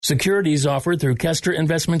Securities offered through Kestra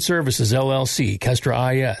Investment Services, LLC,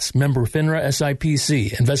 Kestra IS, member FINRA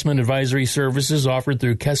SIPC. Investment advisory services offered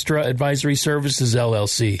through Kestra Advisory Services,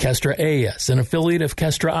 LLC, Kestra AS, an affiliate of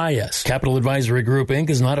Kestra IS. Capital Advisory Group, Inc.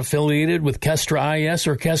 is not affiliated with Kestra IS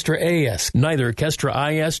or Kestra AS. Neither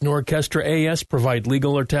Kestra IS nor Kestra AS provide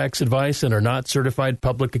legal or tax advice and are not certified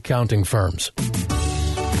public accounting firms.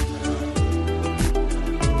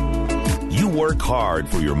 You work hard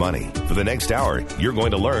for your money. For the next hour, you're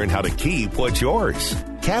going to learn how to keep what's yours.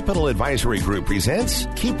 Capital Advisory Group presents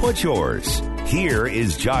Keep What's Yours. Here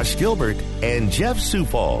is Josh Gilbert and Jeff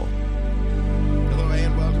Zufall. Hello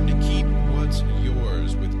and welcome to Keep What's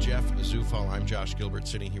Yours with Jeff Zufall. I'm Josh Gilbert,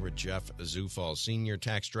 sitting here with Jeff Zufall, Senior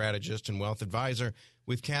Tax Strategist and Wealth Advisor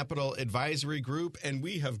with Capital Advisory Group, and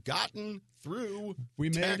we have gotten through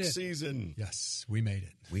tax season. Yes, we made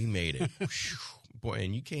it. We made it. Boy,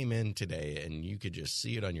 and you came in today, and you could just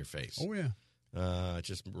see it on your face. Oh, yeah.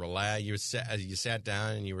 Just relax. You sat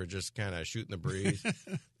down, and you were just kind of shooting the breeze.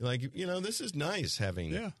 You're like, this is nice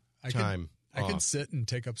having time I can sit and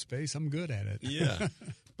take up space. I'm good at it. Yeah.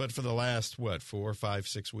 But for the last, 4, 5,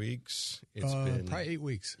 6 weeks? It's been probably 8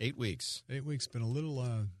 weeks. 8 weeks. 8 weeks. Been a little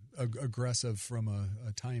aggressive from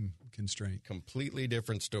a time constraint. Completely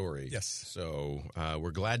different story. Yes. So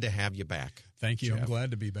we're glad to have you back. Thank you. Jeff. I'm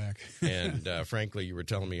glad to be back. And frankly, you were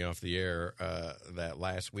telling me off the air that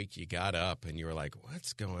last week you got up and you were like,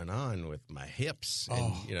 what's going on with my hips?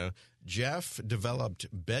 And, Jeff developed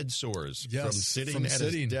bed sores from sitting at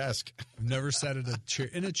his desk. I've never sat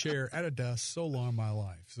in a chair at a desk so long in my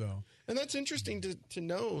life. So, and that's interesting to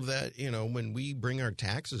know that, when we bring our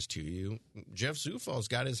taxes to you, Jeff Zufall's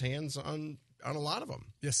got his hands on a lot of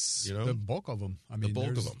them. Yes, the bulk of them. I mean,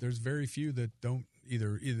 there's very few that don't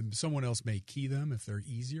either someone else may key them if they're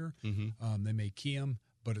easier. Mm-hmm. They may key them,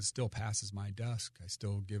 but it still passes my desk. I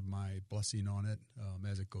still give my blessing on it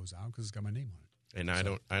as it goes out because it's got my name on it. And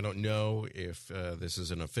I don't know if this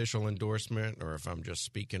is an official endorsement or if I'm just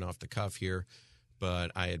speaking off the cuff here,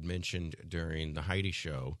 but I had mentioned during the Heidi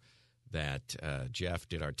show that Jeff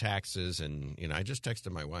did our taxes, and I just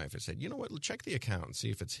texted my wife. I said, you know what, check the account and see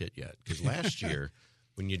if it's hit yet. Because last year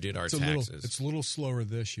when you did our taxes. It's a little slower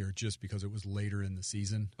this year just because it was later in the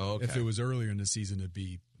season. Oh, okay. If it was earlier in the season, it'd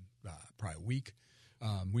be probably a week.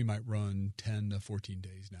 We might run 10 to 14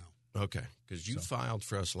 days now. Okay, because you filed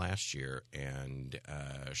for us last year, and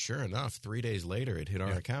sure enough, 3 days later, it hit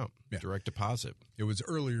our account, direct deposit. It was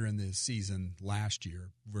earlier in the season last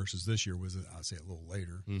year versus this year was, I'll say, a little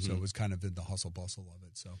later. Mm-hmm. So it was kind of in the hustle-bustle of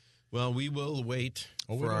it. So, well, we will wait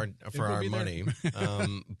for our money.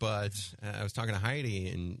 But I was talking to Heidi,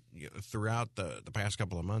 and throughout the past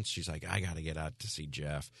couple of months, she's like, I got to get out to see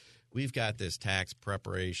Jeff. We've got this tax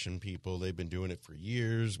preparation people. They've been doing it for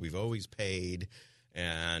years. We've always paid.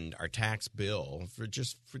 And our tax bill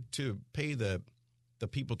to pay the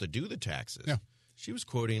people to do the taxes, she was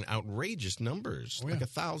quoting outrageous numbers, like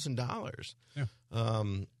 $1,000. Yeah.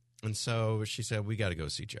 And so she said, we got to go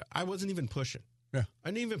see Jeff. I wasn't even pushing. Yeah.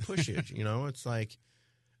 I didn't even push it. It's like,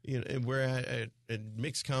 we're at a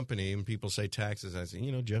mixed company and people say taxes. I say,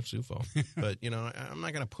 Jeff Zufall. But, I'm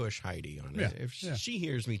not going to push Heidi on it. If she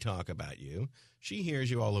hears me talk about you, she hears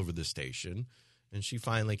you all over the station. And she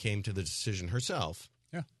finally came to the decision herself.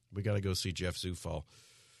 Yeah. We got to go see Jeff Zufall.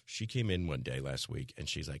 She came in one day last week, and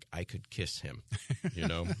she's like, I could kiss him,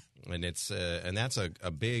 And it's and that's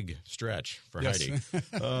a big stretch for Heidi.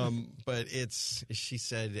 But she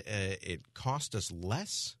said it cost us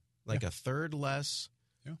less, like a third less,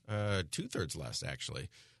 2/3 less, actually.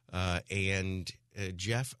 And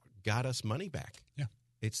Jeff got us money back. Yeah.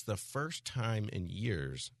 It's the first time in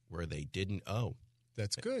years where they didn't owe.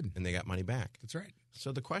 That's good. And they got money back. That's right.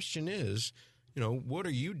 So the question is, what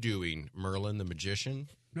are you doing, Merlin the magician,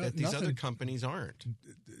 that these other companies aren't?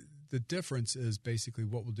 The difference is basically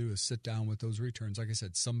what we'll do is sit down with those returns. Like I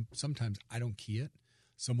said, sometimes I don't key it.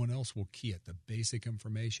 Someone else will key it, the basic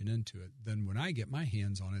information into it. Then when I get my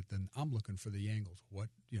hands on it, then I'm looking for the angles. What,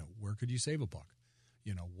 where could you save a buck?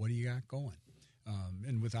 What do you got going?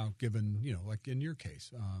 And without giving, like in your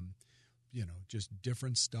case, just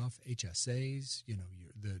different stuff, HSAs,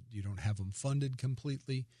 you don't have them funded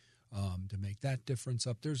completely to make that difference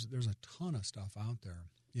up. There's a ton of stuff out there,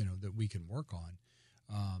 that we can work on.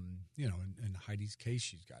 In Heidi's case,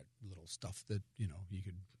 she's got little stuff that, you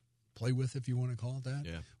could play with, if you want to call it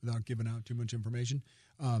that, without giving out too much information.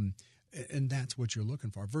 And that's what you're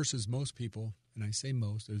looking for versus most people. And I say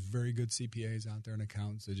most, there's very good CPAs out there and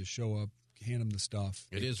accountants that just show up, hand them the stuff.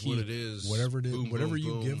 It is what it is. Whatever it is, boom, whatever boom,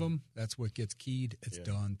 you boom. give them, that's what gets keyed. It's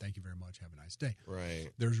done. Thank you very much. Have a nice day. Right.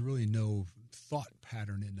 There's really no thought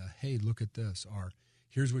pattern in hey, look at this, or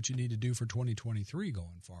here's what you need to do for 2023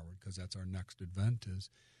 going forward, because that's our next event, is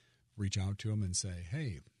reach out to them and say,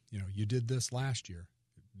 hey, you did this last year.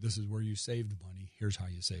 This is where you saved money. Here's how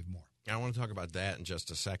you save more. I want to talk about that in just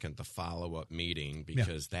a second, the follow-up meeting,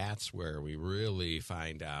 because that's where we really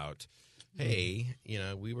find out, hey,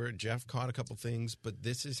 Jeff caught a couple things, but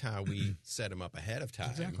this is how we set him up ahead of time.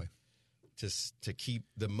 Exactly. To keep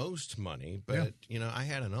the most money. But, I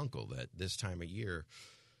had an uncle that this time of year,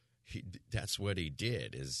 that's what he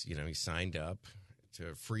did is, he signed up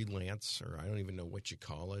to freelance, or I don't even know what you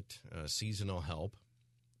call it, seasonal help,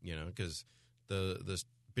 because the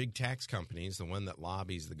big tax companies, the one that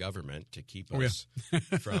lobbies the government to keep us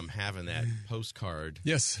from having that postcard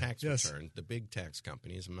tax return, the big tax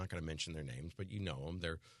companies, I'm not going to mention their names, but you know them.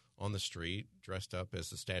 They're on the street dressed up as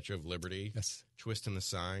the Statue of Liberty, twisting the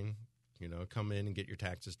sign, come in and get your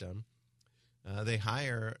taxes done. They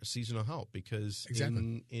hire seasonal help because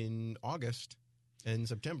in August and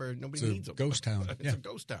September, nobody needs them. Ghost town. It's a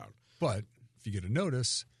ghost town. But if you get a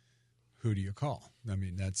notice, who do you call? I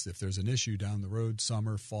mean, that's if there's an issue down the road,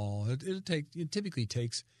 summer, fall. It typically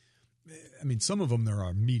takes. I mean, some of them are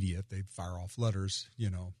immediate. They fire off letters,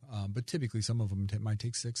 but typically some of them might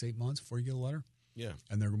take 6-8 months before you get a letter. Yeah,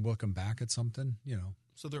 and they're looking back at something,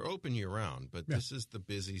 So they're open year round, but this is the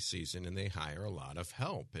busy season, and they hire a lot of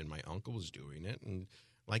help. And my uncle was doing it, and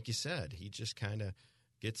like you said, he just kind of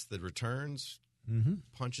gets the returns.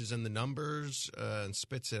 Punches in the numbers and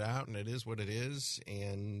spits it out, and it is what it is.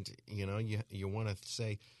 And, you want to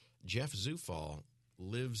say Jeff Zufall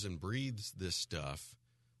lives and breathes this stuff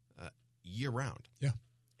year-round. Yeah.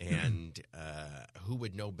 And who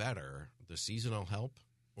would know better, the seasonal help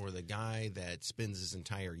or the guy that spends his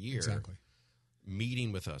entire year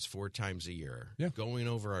meeting with us 4 times a year, going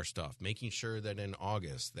over our stuff, making sure that in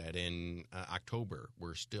August, that in October,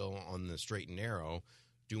 we're still on the straight and narrow,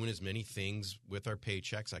 doing as many things with our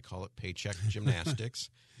paychecks. I call it paycheck gymnastics.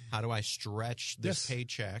 How do I stretch this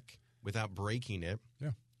paycheck without breaking it?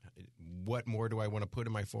 Yeah. What more do I want to put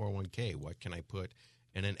in my 401k? What can I put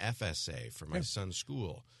in an FSA for my son's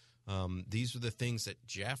school? These are the things that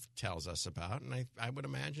Jeff tells us about. And I would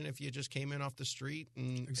imagine if you just came in off the street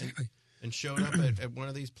and showed up at one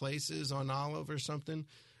of these places on Olive or something,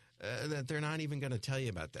 that they're not even going to tell you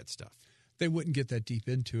about that stuff. They wouldn't get that deep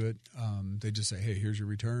into it. They just say, hey, here's your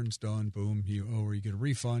returns, done, boom, or you get a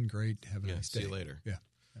refund, great, have a nice day. See you later.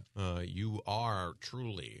 Yeah. You are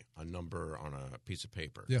truly a number on a piece of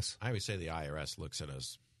paper. Yes. I always say the IRS looks at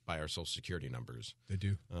us by our Social Security numbers. They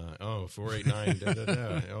do.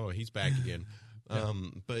 489, Oh, he's back again.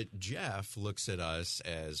 But Jeff looks at us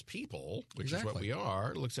as people, which is what we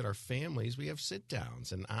are, looks at our families. We have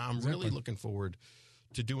sit-downs, and I'm really looking forward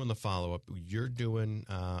to doing the follow-up. You're doing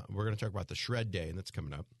we're going to talk about the Shred Day, and that's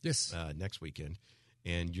coming up next weekend.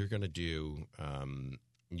 And you're going to do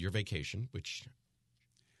your vacation, which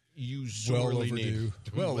you sorely need.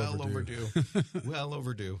 Well overdue. Well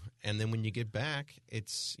overdue. And then when you get back,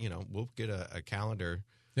 it's, we'll get a calendar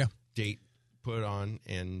date put on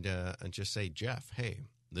and just say, Jeff, hey,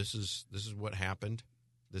 this is what happened.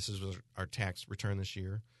 This is our tax return this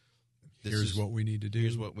year. Here's what we need to do.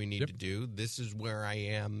 Here's what we need to do. This is where I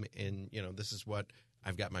am, and this is what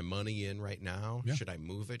I've got my money in right now. Yeah. Should I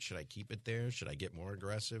move it? Should I keep it there? Should I get more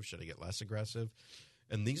aggressive? Should I get less aggressive?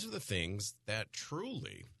 And these are the things that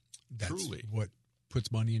truly what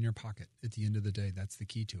puts money in your pocket at the end of the day. That's the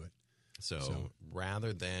key to it. So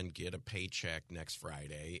rather than get a paycheck next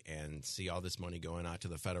Friday and see all this money going out to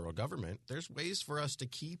the federal government, there's ways for us to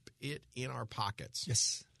keep it in our pockets.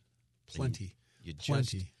 Yes, plenty.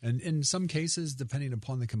 Plenty. And in some cases, depending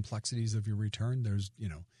upon the complexities of your return, there's,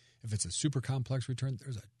 if it's a super complex return,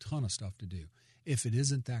 there's a ton of stuff to do. If it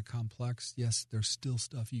isn't that complex, yes, there's still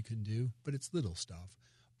stuff you can do, but it's little stuff.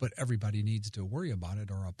 But everybody needs to worry about it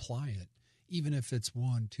or apply it, even if it's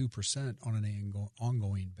 1-2% on an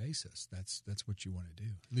ongoing basis. That's what you want to do.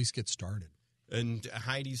 At least get started. And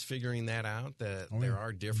Heidi's figuring that out, that there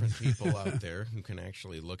are different people out there who can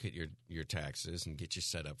actually look at your taxes and get you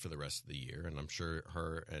set up for the rest of the year. And I'm sure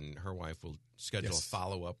her and her wife will schedule a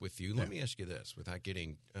follow-up with you. Let me ask you this, without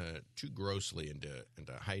getting too grossly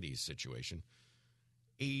into Heidi's situation.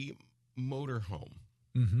 A motorhome.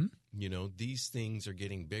 Mm-hmm. These things are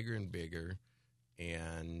getting bigger and bigger,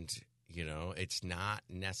 and, it's not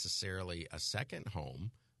necessarily a second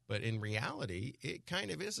home. But in reality, it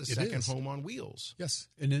kind of is a second home on wheels. Yes,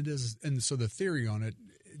 and it is. And so the theory on it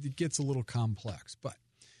gets a little complex, but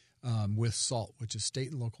with SALT, which is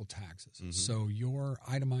state and local taxes. Mm-hmm. So your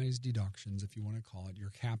itemized deductions, if you want to call it, you're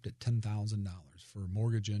capped at $10,000 for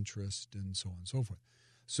mortgage interest and so on and so forth.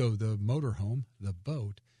 So the motorhome, the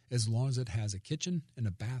boat, as long as it has a kitchen and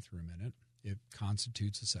a bathroom in it, it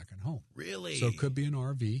constitutes a second home. Really? So it could be an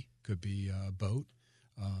RV, could be a boat.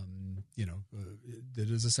 That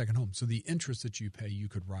is a second home. So the interest that you pay, you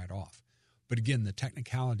could write off. But again, the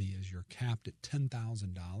technicality is you're capped at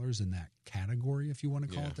 $10,000 in that category, if you want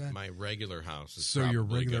to call it that. My regular house is so your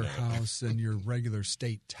regular house and your regular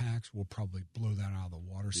state tax will probably blow that out of the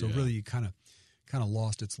water. So really, you kind of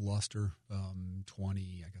lost its luster.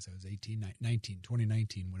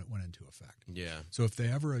 2019 when it went into effect. Yeah. So if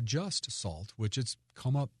they ever adjust SALT, which it's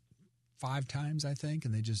come up 5 times, I think,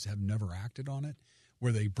 and they just have never acted on it,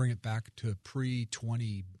 where they bring it back to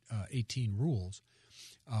pre-2018 rules.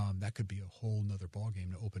 That could be a whole nother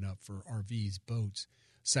ballgame to open up for RVs, boats,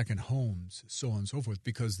 second homes, so on and so forth,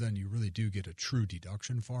 because then you really do get a true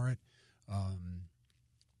deduction for it.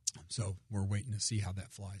 So we're waiting to see how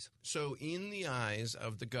that flies. So in the eyes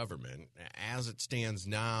of the government, as it stands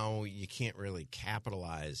now, you can't really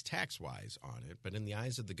capitalize tax-wise on it. But in the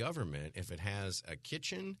eyes of the government, if it has a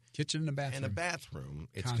kitchen and a bathroom,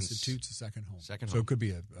 it constitutes a second home. So it could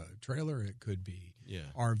be a trailer, it could be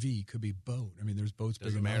RV, it could be boat. I mean, there's boats big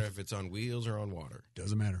enough. Doesn't matter if it's on wheels or on water.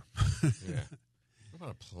 Doesn't matter. Yeah. What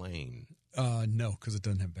about a plane? No, because it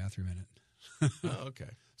doesn't have a bathroom in it. Oh,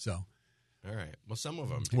 okay. So... All right. Well, some of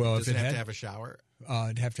them. Well, does it have to have a shower?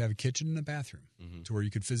 It'd have to have a kitchen and a bathroom to where you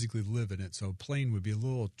could physically live in it. So a plane would be a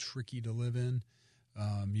little tricky to live in.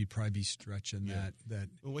 You'd probably be stretching that.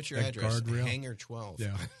 Well, what's your that address? Guardrail. Hangar 12.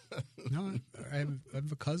 Yeah. No, I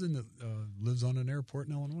have a cousin that lives on an airport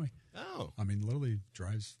in Illinois. Oh. I mean, literally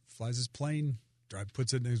flies his plane,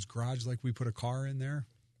 puts it in his garage like we put a car in there,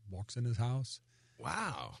 walks in his house.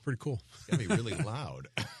 Wow. Pretty cool. It's going to be really loud.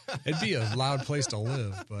 It'd be a loud place to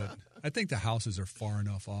live, but I think the houses are far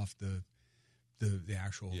enough off the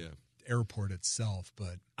actual airport itself.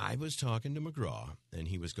 But I was talking to McGraw, and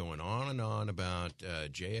he was going on and on about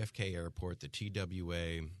JFK Airport, the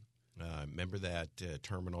TWA. Remember that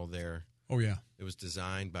terminal there? Oh, yeah. It was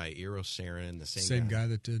designed by Eero Saarinen, the same guy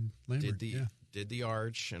that did Lambert. Did the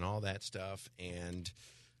arch and all that stuff, and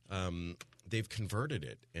they've converted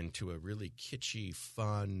it into a really kitschy,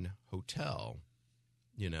 fun hotel.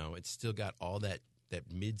 You know, it's still got all that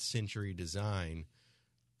mid-century design,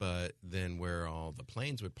 but then where all the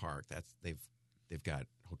planes would park, they've got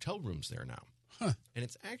hotel rooms there now. Huh. And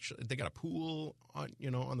it's actually, they got a pool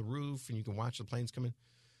on the roof, and you can watch the planes come in.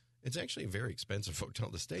 It's actually a very expensive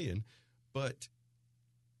hotel to stay in, but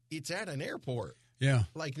it's at an airport. Yeah.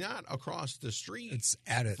 Like not across the street. It's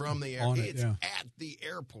at it. From the airport. It's at the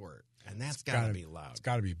airport. And that's got to be loud. It's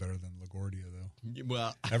got to be better than LaGuardia, though.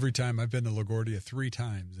 Well, every time I've been to LaGuardia 3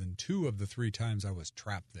 times, and 2 of the 3 times I was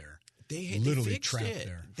trapped there. They literally fixed trapped it.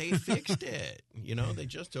 there. They fixed it. They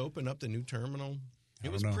just opened up the new terminal.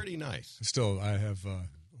 It was pretty nice. Still, I have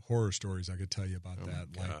horror stories I could tell you about that.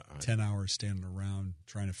 Like 10 hours standing around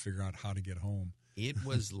trying to figure out how to get home. It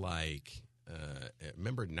was like,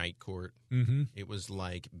 remember Night Court? Mm-hmm. It was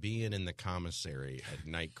like being in the commissary at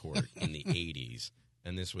Night Court in the 80s.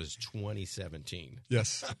 And this was 2017.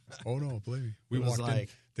 Yes. Oh, no, believe me. We walked in.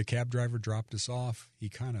 The cab driver dropped us off. He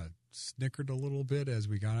kind of snickered a little bit as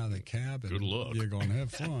we got out of the cab. And good luck. You're going to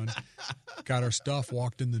have fun. Got our stuff,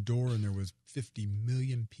 walked in the door, and there was 50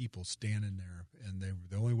 million people standing there. And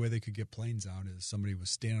the only way they could get planes out is somebody was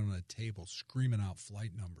standing on a table screaming out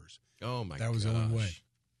flight numbers. Oh, my God. That was the only way.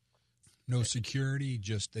 No security,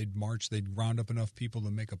 just they'd march. They'd round up enough people to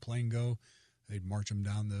make a plane go. They'd march them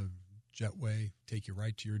down the jetway, take you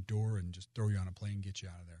right to your door, and just throw you on a plane and get you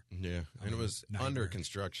out of there. Yeah, and it was under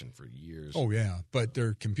construction for years. Oh, yeah, but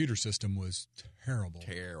their computer system was terrible.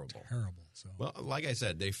 Terrible. So. Well, like I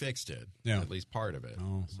said, they fixed it, at least part of it.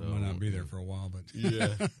 Oh, so, I might not be there for a while, but... Yeah.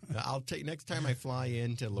 I'll take next time I fly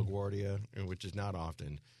into LaGuardia, which is not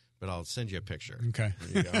often, but I'll send you a picture. Okay.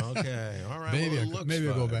 You go, okay, all right. Maybe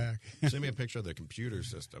I'll go back. Send me a picture of the computer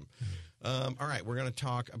system. All right, we're going to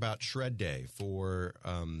talk about Shred Day for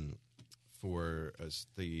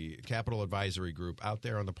the Capital Advisory Group out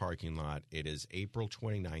there on the parking lot. It is April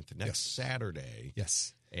 29th, next Saturday.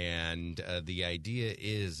 Yes. And the idea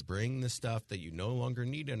is bring the stuff that you no longer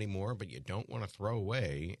need anymore, but you don't want to throw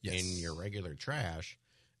away in your regular trash,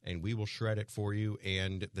 and we will shred it for you.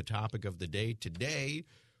 And the topic of the day today,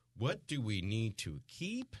 what do we need to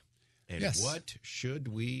keep, and what should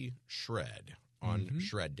we shred on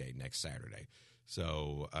Shred Day next Saturday?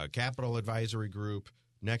 So Capital Advisory Group,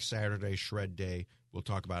 next Saturday, Shred Day. We'll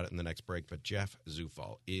talk about it in the next break. But Jeff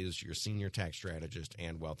Zufall is your senior tax strategist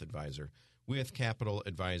and wealth advisor with Capital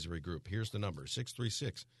Advisory Group. Here's the number,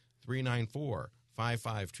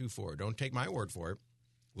 636-394-5524. Don't take my word for it.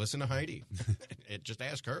 Listen to Heidi. Just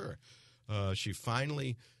ask her. She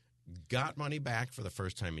finally got money back for the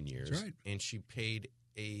first time in years. That's right. And she paid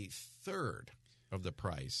a third of the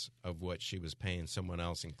price of what she was paying someone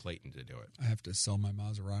else in Clayton to do it. I have to sell my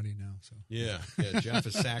Maserati now. So yeah, Jeff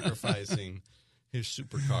is sacrificing his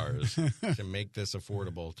supercars to make this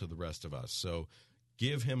affordable to the rest of us. So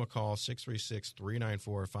give him a call,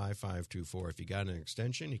 636-394-5524. If you got an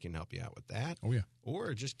extension, he can help you out with that. Oh, yeah.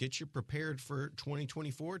 Or just get you prepared for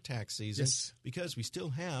 2024 tax season. Yes. Because we still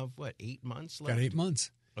have, 8 months left? Got 8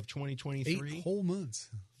 months. Of 2023? 8 whole months.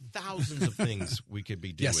 Thousands of things we could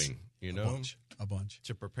be doing, yes. A bunch.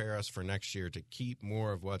 To prepare us for next year to keep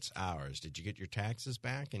more of what's ours. Did you get your taxes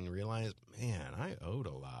back and realize, man, I owed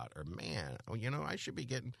a lot? Or, man, I should be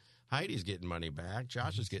getting, Heidi's getting money back.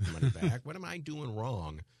 Josh is getting money back. What am I doing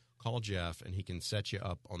wrong? Call Jeff, and he can set you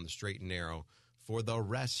up on the straight and narrow for the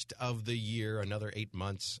rest of the year, another 8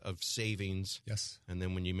 months of savings. Yes. And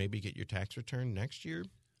then when you maybe get your tax return next year,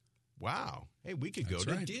 wow. Hey, we could go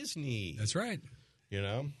to Disney. That's right.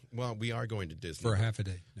 Well, we are going to Disney. For a half a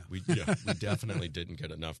day. No. We definitely didn't get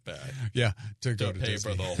enough back. Yeah, to go to pay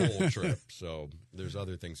Disney. for the whole trip. So there's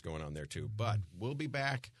other things going on there, too. But we'll be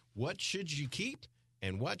back. What should you keep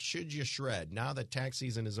and what should you shred? Now that tax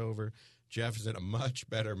season is over, Jeff is in a much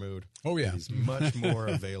better mood. Oh, yeah. He's much more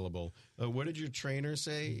available. What did your trainer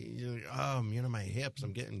say? My hips,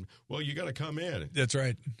 I'm getting, you got to come in. That's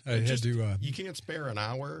right. I had to. You can't spare an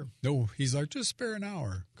hour? No, he's like, just spare an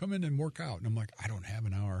hour. Come in and work out. And I'm like, I don't have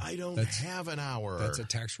an hour. I don't have an hour. That's a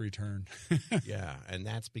tax return. Yeah, and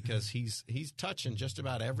that's because he's touching just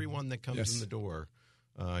about everyone that comes in the door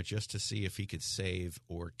just to see if he could save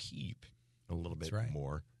or keep a little bit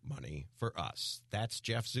more money for us. That's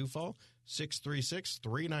Jeff Zufall,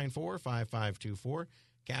 636-394-5524,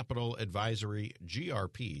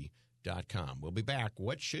 CapitalAdvisoryGrp.com. We'll be back.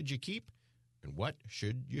 What should you keep and what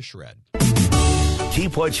should you shred?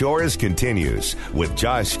 Keep What's Yours continues with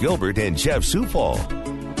Josh Gilbert and Jeff Zufall.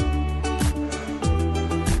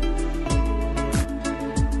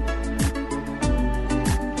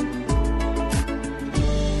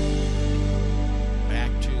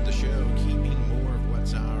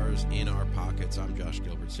 I'm Josh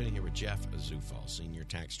Gilbert, sitting here with Jeff Zufall, Senior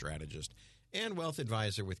Tax Strategist and Wealth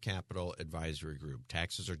Advisor with Capital Advisory Group.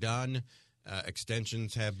 Taxes are done.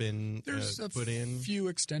 Extensions have been put in. There's a few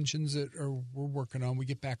extensions that we're working on. We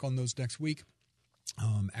get back on those next week,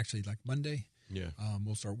 actually like Monday. Yeah.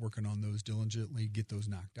 We'll start working on those diligently, get those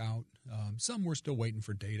knocked out. Some we're still waiting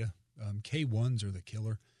for data. K1s are the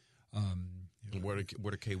killer. What are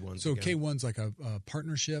K1s? So again? K1's like a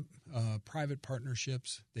partnership, private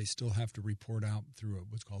partnerships. They still have to report out through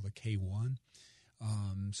what's called a K1.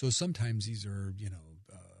 So sometimes these are,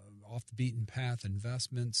 off the beaten path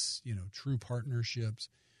investments, true partnerships.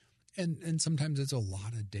 And sometimes it's a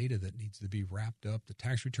lot of data that needs to be wrapped up. The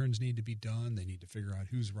tax returns need to be done. They need to figure out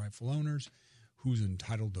who's rightful owners, who's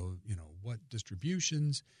entitled to, what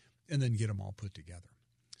distributions, and then get them all put together.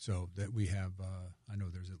 So that we have, I know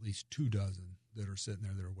there's at least 24 that are sitting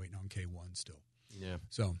there that are waiting on K1 still. Yeah.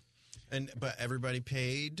 So, but everybody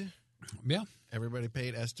paid. Yeah. Everybody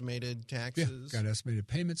paid estimated taxes. Yeah. Got estimated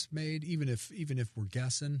payments made. Even if we're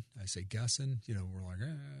guessing, I say guessing. We're like,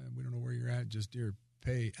 we don't know where you're at. Just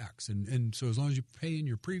pay X, and so as long as you pay in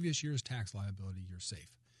your previous year's tax liability, you're safe.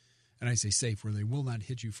 And I say safe where they will not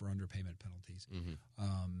hit you for underpayment penalties,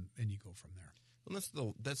 and you go from there. Well,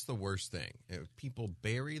 that's the worst thing. People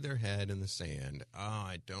bury their head in the sand. Oh,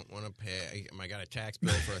 I don't want to pay. I got a tax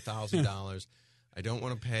bill for $1,000. I don't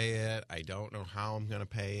want to pay it. I don't know how I'm going to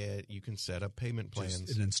pay it. You can set up payment plans.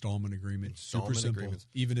 Just an installment agreement. Super simple. Agreements.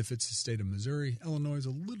 Even if it's the state of Missouri. Illinois is a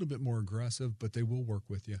little bit more aggressive, but they will work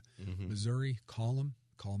with you. Mm-hmm. Missouri, call them.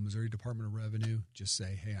 Call Missouri Department of Revenue. Just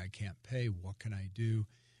say, hey, I can't pay. What can I do?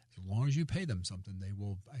 As long as you pay them something, they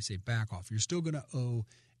will, I say, back off. You're still going to owe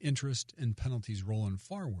interest and penalties rolling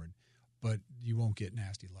forward, but you won't get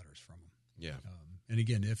nasty letters from them. Yeah. And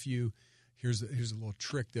again, here's a little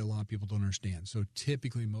trick that a lot of people don't understand. So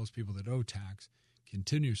typically most people that owe tax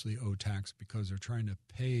continuously owe tax because they're trying to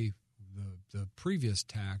pay the previous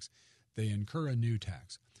tax. They incur a new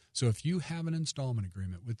tax. So if you have an installment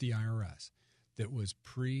agreement with the IRS that was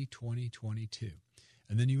pre-2022,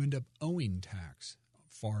 and then you end up owing tax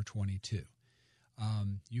FAR 22,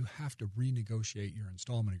 you have to renegotiate your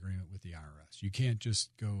installment agreement with the IRS. You can't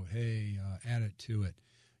just go, hey, add it to it.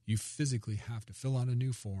 You physically have to fill out a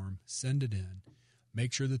new form, send it in,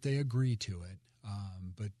 make sure that they agree to it,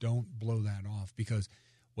 but don't blow that off, because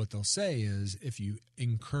what they'll say is if you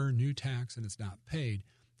incur new tax and it's not paid,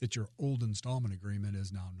 that your old installment agreement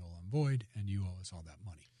is now null and void and you owe us all that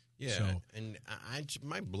money. Yeah, so, and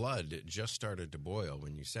my blood just started to boil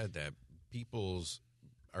when you said that. People's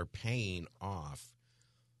are paying off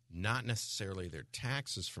not necessarily their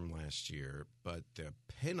taxes from last year, but the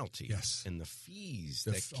penalties and the fees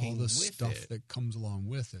that came with it. All the stuff that comes along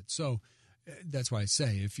with it. So that's why I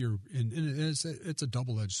say if you're it's a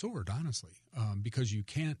double-edged sword, honestly, because you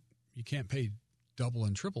can't pay double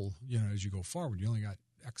and triple, as you go forward. You only got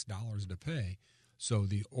X dollars to pay. So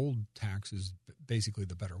the old tax is basically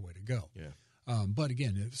the better way to go. Yeah. But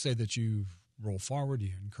again, say that you roll forward,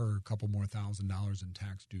 you incur a couple more $1,000 in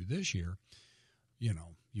tax due this year, you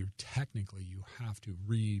have to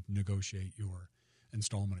renegotiate your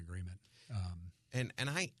installment agreement. And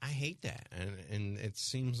I hate that. And it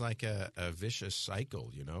seems like a vicious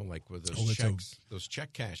cycle, like with those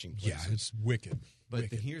check cashing places. Yeah, it's wicked.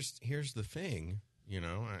 But here's the thing, I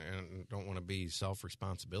don't want to be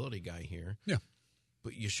self-responsibility guy here. Yeah.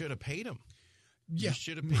 But you should have paid them. Yeah. You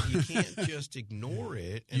should have paid. You can't just ignore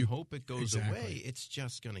it and hope it goes away. It's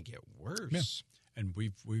just going to get worse. Yeah. And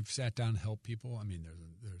we've sat down and helped people. I mean,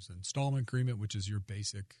 there's an installment agreement, which is your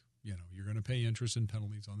basic, you're going to pay interest and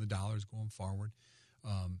penalties on the dollars going forward.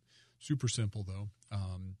 Super simple, though.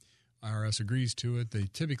 IRS agrees to it.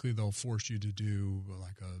 They'll force you to do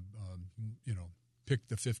like pick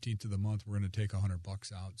the 15th of the month. We're going to take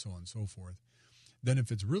 $100 out, so on and so forth. Then if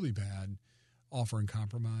it's really bad, offer and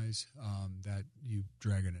compromise, that you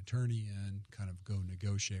drag an attorney in, kind of go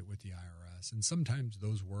negotiate with the IRS. And sometimes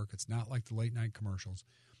those work. It's not like the late night commercials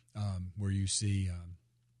where you see,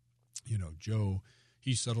 Joe,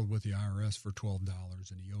 he settled with the IRS for $12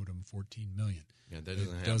 and he owed him $14 million. Yeah,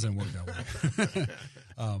 that doesn't work that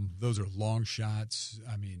way. Those are long shots.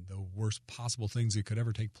 I mean, the worst possible things that could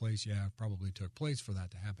ever take place, probably took place for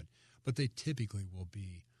that to happen. But they typically will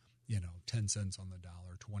be 10 cents on the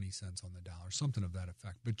dollar, 20 cents on the dollar, something of that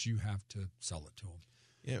effect. But you have to sell it to them.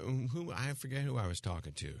 Yeah, I forget who I was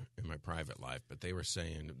talking to in my private life, but they were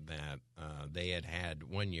saying that they had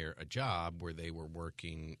 1 year a job where they were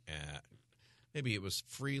working at, maybe it was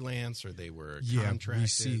freelance or they were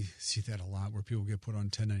contracted. We see that a lot where people get put on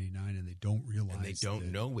 1099 and they don't realize. And they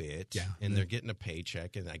don't know it. Yeah, and they're getting a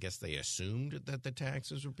paycheck, and I guess they assumed that the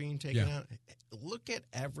taxes were being taken out. Look at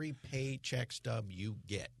every paycheck stub you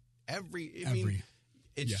get.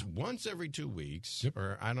 It's once every 2 weeks,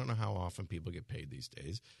 or I don't know how often people get paid these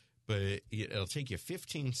days, but it'll take you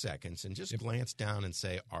 15 seconds and just glance down and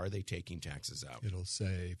say, are they taking taxes out? It'll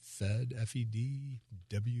say Fed, FEDW/H,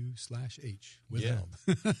 withheld.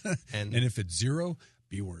 And if it's zero,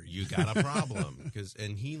 be worried. You got a problem.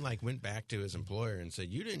 And he went back to his employer and said,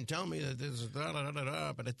 you didn't tell me that this is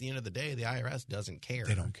da-da-da-da-da. But at the end of the day, the IRS doesn't care.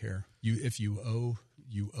 They don't care. If you owe,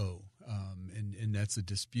 you owe. And that's a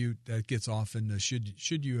dispute that gets often.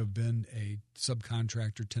 Should you have been a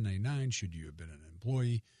subcontractor 1099? Should you have been an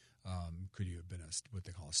employee? Could you have been what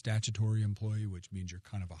they call a statutory employee, which means you're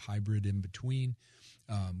kind of a hybrid in between,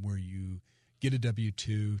 where you get a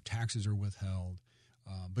W-2, taxes are withheld,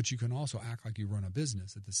 but you can also act like you run a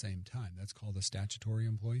business at the same time. That's called a statutory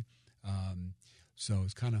employee. So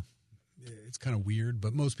it's kind of weird,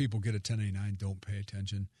 but most people get a 1099, don't pay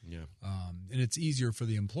attention. Yeah. And it's easier for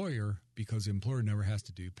the employer because the employer never has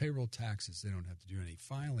to do payroll taxes. They don't have to do any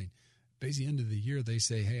filing. Basically, end of the year, they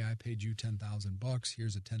say, hey, I paid you $10,000.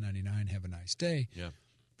 Here's a 1099. Have a nice day. Yeah.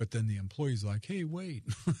 But then the employee's like, hey, wait.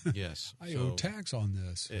 Yes. I owe tax on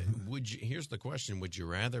this. Here's the question. Would you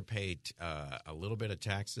rather pay a little bit of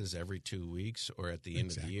taxes every 2 weeks or at the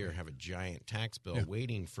end of the year have a giant tax bill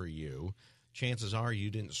waiting for you? Chances are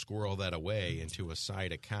you didn't squirrel that away into a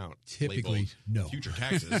side account. Typically, no. Future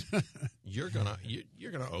taxes. You're gonna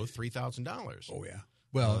owe $3,000. Oh, yeah.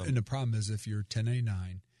 Well, and the problem is if you're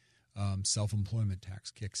 1099, self-employment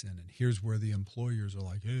tax kicks in. And here's where the employers are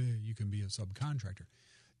like, hey, you can be a subcontractor.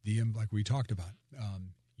 Like we talked about,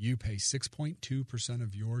 you pay 6.2%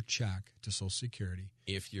 of your check to Social Security.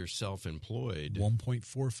 If you're self-employed.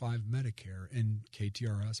 1.45 Medicare, and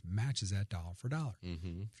KTRS matches that dollar for dollar.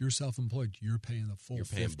 Mm-hmm. If you're self-employed, you're paying the full 15.3. You're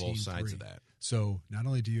paying both sides of that. So not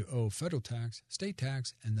only do you owe federal tax, state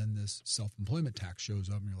tax, and then this self-employment tax shows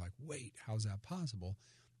up, and you're like, wait, how's that possible?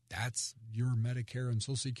 That's your Medicare and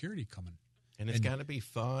Social Security coming. And it's got to be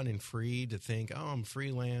fun and free to think, oh, I'm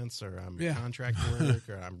freelance or I'm contract work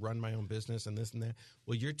or I'm run my own business and this and that.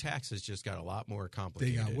 Well, your taxes just got a lot more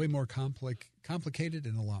complicated. They got way more complicated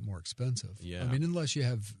and a lot more expensive. Yeah. I mean, unless you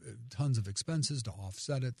have tons of expenses to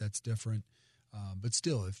offset it, that's different. But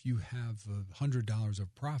still, if you have $100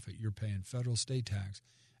 of profit, you're paying federal state tax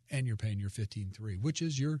and you're paying your 15.3, which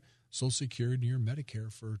is your Social Security and your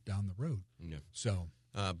Medicare for down the road. Yeah. So.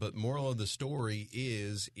 But moral of the story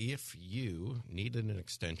is if you needed an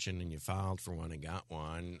extension and you filed for one and got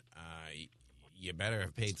one, you better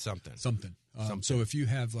have paid something. So if you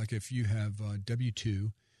have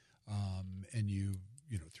W-2 and you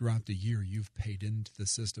throughout the year you've paid into the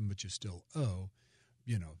system, but you still owe,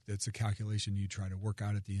 that's a calculation you try to work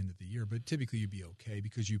out at the end of the year. But typically you'd be okay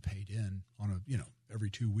because you paid in on every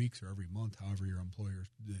 2 weeks or every month, however your employer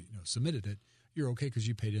submitted it. You're okay because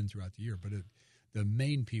you paid in throughout the year. But the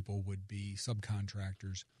main people would be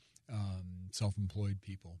subcontractors, self-employed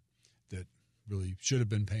people that really should have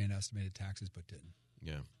been paying estimated taxes but didn't.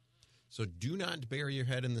 Yeah. So do not bury your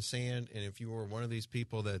head in the sand. And if you were one of these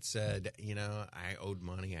people that said, I owed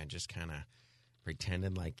money, I just kind of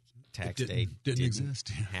pretended like tax day didn't exist,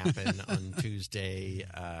 happen on Tuesday,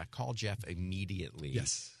 call Jeff immediately.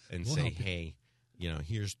 Yes. And we'll say, hey,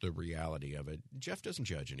 here's the reality of it. Jeff doesn't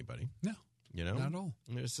judge anybody. No. Not at all.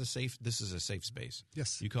 This is a safe space.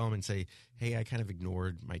 Yes. You call him and say, hey, I kind of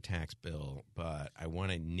ignored my tax bill, but I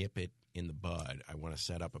want to nip it in the bud. I want to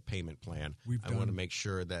set up a payment plan. I want to make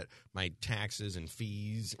sure that my taxes and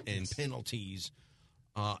fees and penalties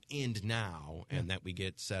end now and that we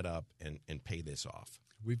get set up and pay this off.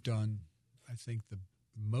 We've done, I think the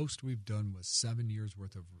most we've done was 7 years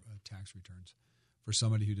worth of tax returns for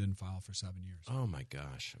somebody who didn't file for 7 years. Oh, my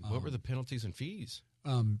gosh. What were the penalties and fees?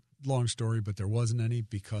 Long story, but there wasn't any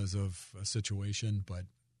because of a situation, but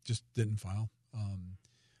just didn't file.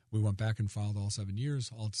 We went back and filed all 7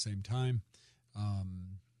 years, all at the same time.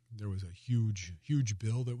 There was a huge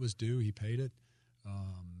bill that was due. He paid it.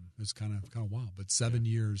 It was kind of wild, but 7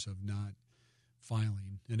 years of not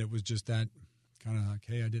filing, and it was just that kind of like,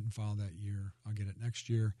 hey, I didn't file that year. I'll get it next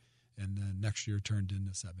year. And then next year turned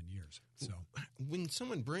into 7 years. So when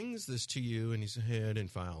someone brings this to you and he says, hey, I didn't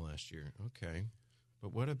file last year. Okay.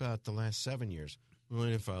 But what about the last 7 years? Well, I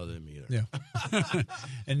didn't file them either. Yeah.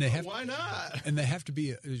 And they have why not? And they have to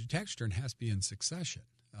be your tax return has to be in succession.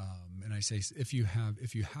 And I say if you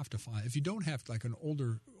have to file, if you don't have like an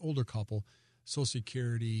older couple, Social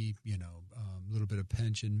Security, a little bit of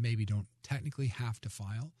pension, maybe don't technically have to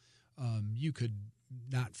file. You could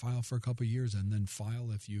not file for a couple of years and then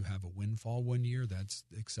file if you have a windfall 1 year. That's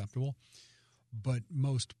acceptable. But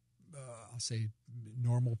most, I'll say,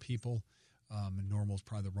 normal people. And normal is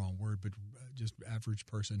probably the wrong word, but just average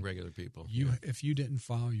person. Regular people. If you didn't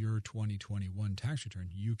file your 2021 tax return,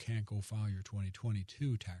 you can't go file your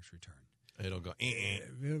 2022 tax return. It'll go,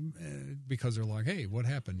 because they're like, hey, what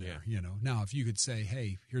happened there? Yeah. Now, if you could say,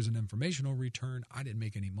 hey, here's an informational return. I didn't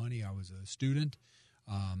make any money. I was a student.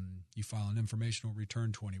 You file an informational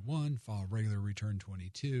return 21, file a regular return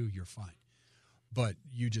 22, you're fine. But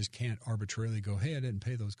you just can't arbitrarily go, hey, I didn't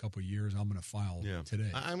pay those couple of years. I'm going to file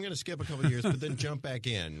today. I'm going to skip a couple of years, but then jump back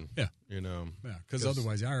in. Yeah. Yeah, because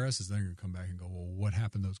otherwise the IRS is then going to come back and go, well, what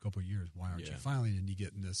happened those couple of years? Why aren't you filing? And you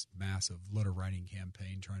get in this massive letter writing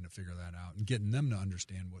campaign trying to figure that out and getting them to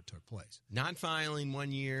understand what took place. Not filing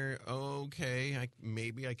 1 year, okay.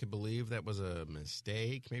 Maybe I could believe that was a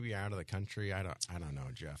mistake. Maybe out of the country. I don't know,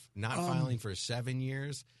 Jeff. Not filing for 7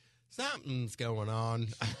 years. Something's going on.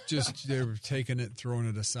 Just they were taking it, throwing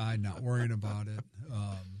it aside, not worrying about it.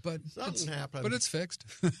 But something happened. But it's fixed.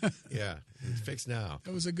 Yeah, it's fixed now.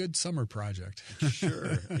 It was a good summer project.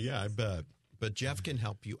 Sure. Yeah, I bet. But Jeff can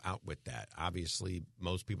help you out with that. Obviously,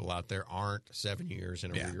 most people out there aren't 7 years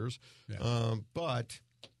in arrears. Yeah. But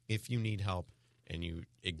if you need help and you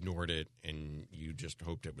ignored it and you just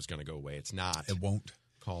hoped it was going to go away, it's not. It won't.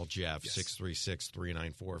 Call Jeff,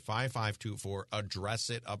 636-394-5524. Address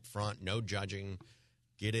it up front. No judging.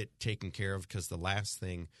 Get it taken care of, because the last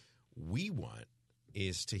thing we want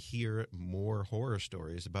is to hear more horror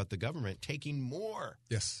stories about the government taking more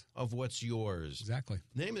of what's yours. Exactly.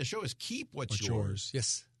 The name of the show is Keep What's Yours.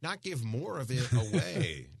 Yes. Not give more of it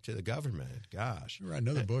away to the government. Gosh. Write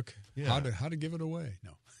another book, How to Give It Away.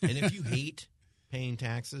 No. And if you hate paying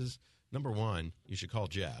taxes, number one, you should call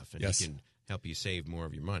Jeff, and he can help you save more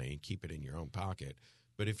of your money, keep it in your own pocket.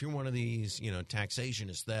 But if you're one of these, taxation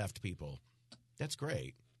is theft people, that's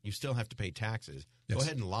great. You still have to pay taxes. Yes. Go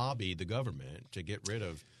ahead and lobby the government to get rid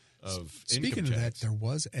of Speaking of that, there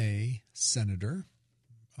was a senator,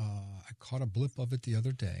 I caught a blip of it the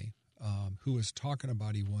other day, who was talking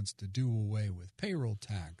about he wants to do away with payroll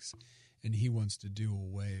tax, and he wants to do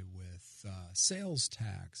away with sales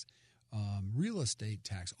tax, real estate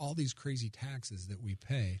tax, all these crazy taxes that we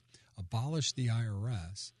pay. Abolish the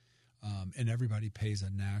IRS, and everybody pays a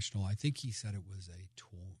national. I think he said it was a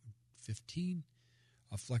 15,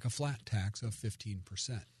 like a flat tax of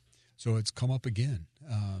 15%. So it's come up again.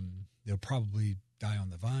 They'll probably die on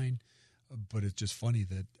the vine, but it's just funny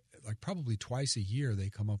that like probably twice a year they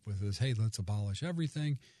come up with this, hey, let's abolish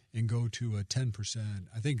everything and go to a 10%.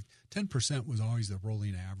 I think 10% was always the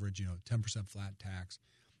rolling average, 10% flat tax.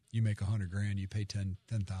 You make $100,000, you pay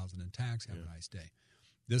 $10,000 in tax, have a nice day.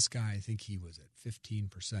 This guy, I think he was at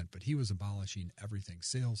 15%, but he was abolishing everything: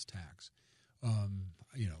 sales tax,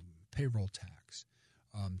 payroll tax.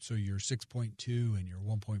 So your 6.2 and your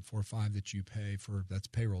 1.45 that you pay for, that's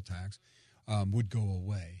payroll tax, would go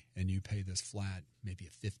away, and you pay this flat, maybe a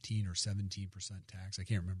 15 or 17% tax. I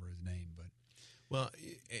can't remember his name, but well,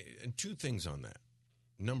 two things on that.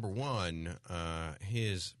 Number one,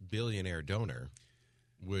 his billionaire donor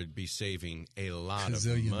would be saving a lot of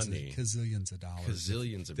money. Gazillions of dollars.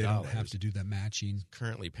 They don't have to do the matching.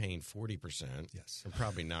 Currently paying 40%. Yes. And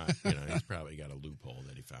probably not. He's probably got a loophole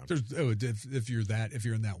that he found. If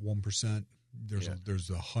you're in that 1%,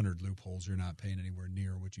 there's 100 loopholes. You're not paying anywhere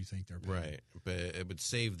near what you think they're paying. Right. But it would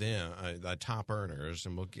save them, the top earners,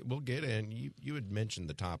 and we'll get in. You had mentioned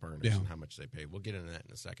the top earners and how much they pay. We'll get into that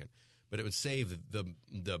in a second. But it would save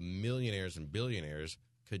the millionaires and billionaires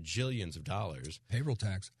cajillions of dollars. Payroll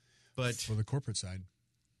tax. But for the corporate side.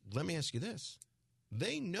 Let me ask you this.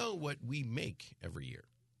 They know what we make every year.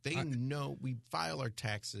 They know we file our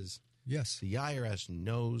taxes. Yes. The IRS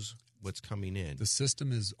knows what's coming in. The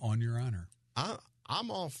system is on your honor. I'm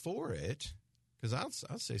all for it because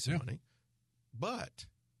I'll save some money. But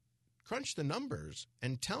crunch the numbers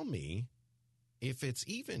and tell me if it's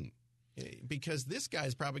even. Because this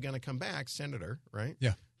guy's probably going to come back, senator, right?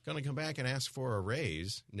 Yeah. Going to come back and ask for a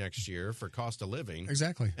raise next year for cost of living.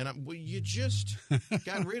 Exactly. And you just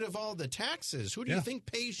got rid of all the taxes. Who do you think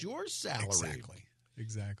pays your salary?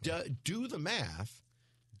 Exactly. Do the math.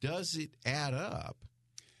 Does it add up?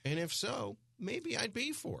 And if so, maybe I'd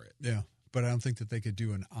be for it. Yeah. But I don't think that they could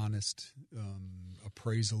do an honest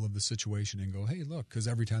appraisal of the situation and go, hey, look, because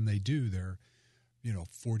every time they do, they're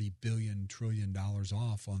 $40 billion, trillion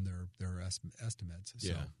off on their estimates.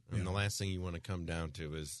 So, and the last thing you want to come down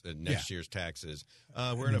to is next year's taxes.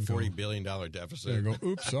 We're in a $40 billion deficit. There you go.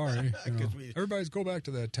 Oops, sorry. Everybody's go back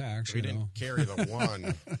to that tax. We didn't carry the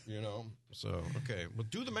one, So, okay. Well,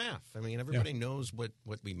 do the math. I mean, everybody knows what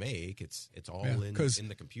we make. It's all in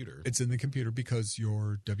the computer. It's in the computer because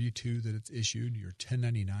your W-2 that it's issued, your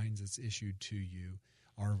 1099s that's issued to you,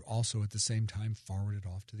 are also at the same time forwarded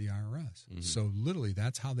off to the IRS. Mm-hmm. So literally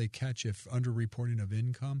that's how they catch if underreporting of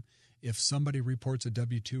income. If somebody reports a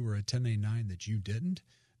W-2 or a 1099 that you didn't,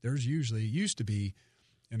 there's usually, it used to be,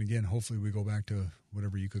 and again, hopefully we go back to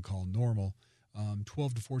whatever you could call normal,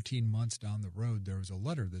 12 to 14 months down the road, there was a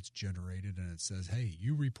letter that's generated and it says, hey,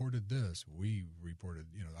 you reported this. We reported,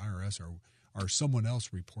 the IRS or someone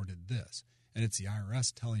else reported this. And it's the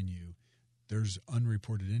IRS telling you there's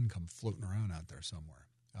unreported income floating around out there somewhere.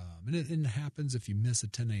 And it happens if you miss a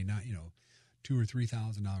 1099, $2,000 or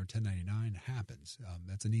 $3,000 1099 happens.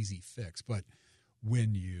 That's an easy fix. But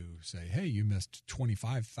when you say, hey, you missed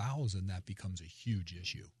 $25,000, that becomes a huge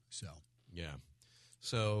issue. So, yeah.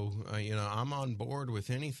 So, I'm on board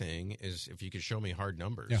with anything is if you could show me hard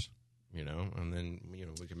numbers, and then,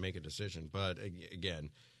 we can make a decision. But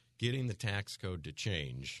again, getting the tax code to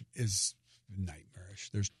change is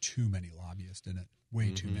nightmarish. There's too many lobbyists in it,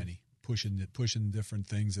 way too many, pushing different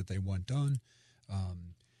things that they want done.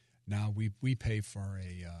 Now we pay for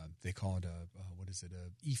they call it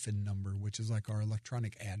a EFIN number, which is like our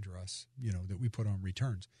electronic address, that we put on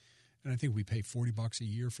returns. And I think we pay $40 a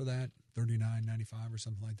year for that, $39.95 or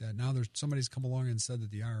something like that. Now somebody's come along and said that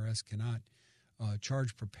the IRS cannot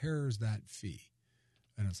charge preparers that fee.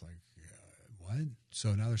 And it's like, what?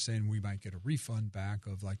 So now they're saying we might get a refund back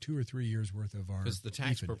of like 2 or 3 years worth of our. Because the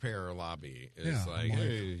tax preparer lobby is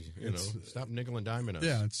hey, stop nickel and diming us.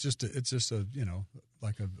 Yeah, it's just a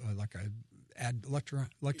like a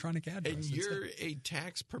electronic address. And you're a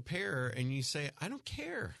tax preparer, and you say, I don't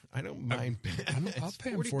care. I don't mind. I'll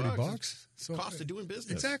pay them $40. So cost of doing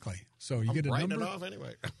business. Exactly. So you get a number. Writing it off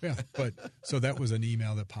anyway. Yeah, but so that was an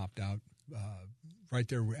email that popped out. Right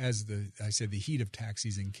there, as the heat of tax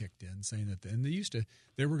season kicked in, saying that, and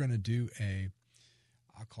they were going to do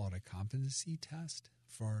I'll call it a competency test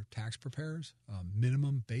for tax preparers,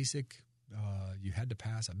 minimum basic. You had to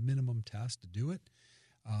pass a minimum test to do it.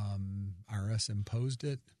 IRS imposed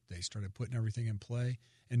it. They started putting everything in play,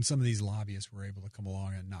 and some of these lobbyists were able to come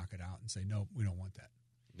along and knock it out and say, no, we don't want that.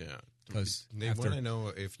 Yeah, because they want to know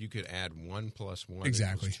if you could add 1 + 1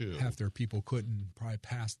 exactly. equals 2. Half their people couldn't probably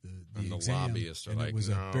pass the and exam, lobbyists are and like, it was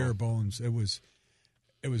a bare bones. It was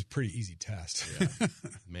a pretty easy test. Yeah.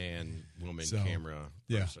 Man, woman, camera,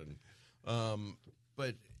 person. Yeah.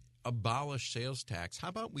 But abolish sales tax. How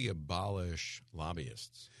about we abolish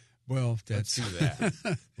lobbyists? Well, let's do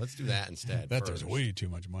that. Let's do that instead. There's way too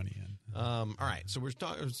much money in. All right, so we're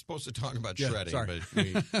supposed to talk about shredding,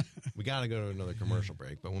 but we got to go to another commercial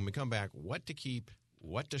break. But when we come back, what to keep,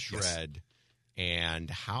 what to shred, and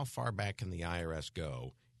how far back can the IRS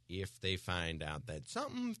go if they find out that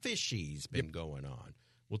something fishy's been going on.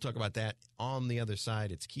 We'll talk about that on the other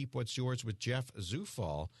side. It's Keep What's Yours with Jeff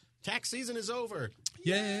Zufall. Tax season is over.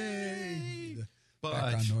 Yay! But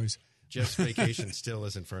background noise. Jeff's vacation still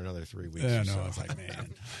isn't for another 3 weeks. Yeah, or no, so. I was like,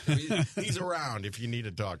 man. He's around if you need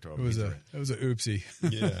to talk to him. It was a oopsie.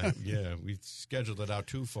 Yeah. We scheduled it out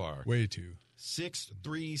too far. Way too.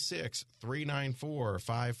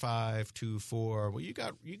 636-394-5524. Well, you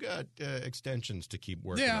got extensions to keep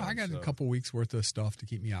working on. Yeah, I got a couple weeks worth of stuff to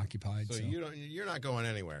keep me occupied. So you're not going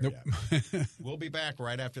anywhere Nope. yet. We'll be back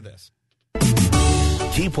right after this.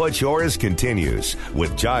 Keep What's Yours continues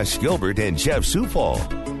with Josh Gilbert and Jeff Zufall.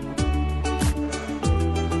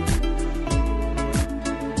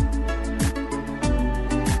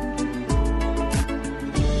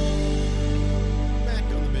 Back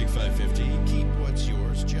on the Big 550. Keep What's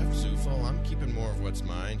Yours. Jeff Zufall. I'm keeping more of what's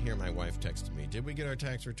mine. Here, my wife texted me. Did we get our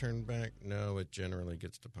tax return back? No, it generally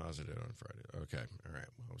gets deposited on Friday. Okay. All right.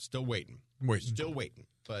 Well, still waiting. Still waiting.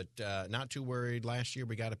 But not too worried. Last year,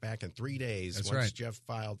 we got it back in 3 days. That's Once right. Jeff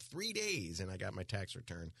filed 3 days, and I got my tax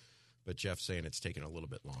return. But Jeff's saying it's taking a little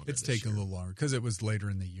bit longer. It's taking a little longer because it was later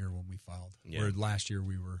in the year when we filed. Yeah. Where last year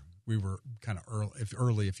we were kind of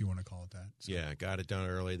early, if you want to call it that. So. Yeah, got it done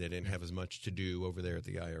early. They didn't have as much to do over there at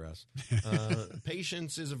the IRS.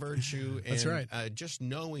 Patience is a virtue. And, That's right. Just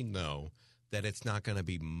knowing, though, that it's not going to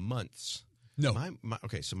be months. No.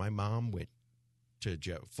 So my mom went to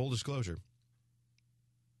Jeff. Full disclosure,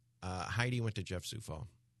 Heidi went to Jeff Zufall.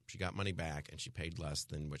 She got money back, and she paid less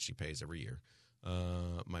than what she pays every year.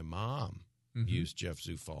 My mom used Jeff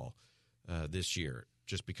Zufall this year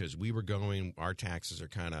just because we were going. Our taxes are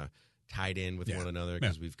kind of tied in with one another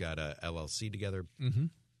because we've got a LLC together. Mm-hmm.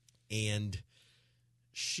 And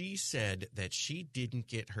she said that she didn't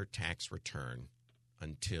get her tax return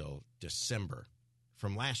until December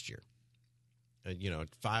from last year.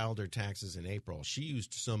 Filed her taxes in April. She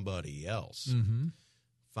used somebody else. Mm-hmm.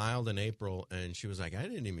 Filed in April, and she was like, I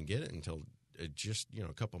didn't even get it until just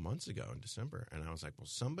a couple months ago in December. And I was like, well,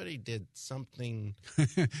 somebody did something.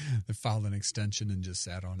 They filed an extension and just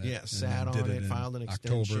sat on it. Yeah, sat on it, filed an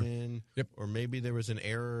extension. October. Yep. Or maybe there was an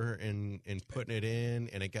error in putting it in,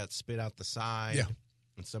 and it got spit out the side. Yeah.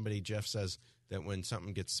 And Jeff says that when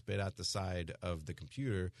something gets spit out the side of the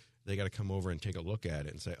computer, they got to come over and take a look at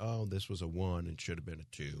it and say, oh, this was a 1 and should have been a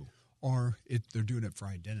 2. Or they're doing it for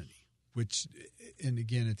identity, which, and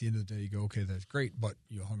again, at the end of the day, you go, okay, that's great, but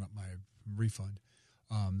you hung up my refund.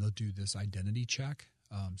 They'll do this identity check.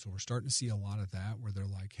 So we're starting to see a lot of that where they're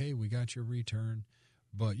like, hey, we got your return,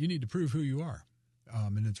 but you need to prove who you are.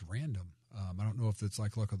 And it's random. I don't know if it's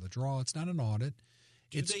like luck of the draw. It's not an audit.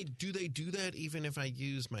 Do they do that even if I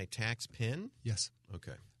use my tax PIN? Yes.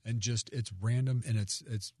 Okay. And it's random, and it's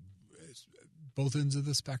both ends of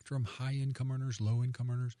the spectrum, high income earners, low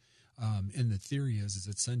income earners. And the theory is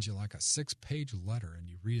it sends you like a 6-page letter, and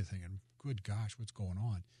you read it thinking, good gosh, what's going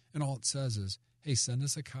on? And all it says is, hey, send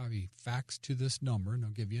us a copy, fax to this number, and they'll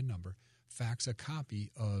give you a number, fax a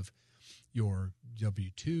copy of your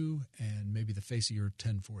W-2 and maybe the face of your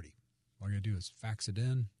 1040. All you got to do is fax it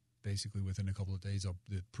in. Basically, within a couple of days,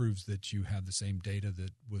 it proves that you have the same data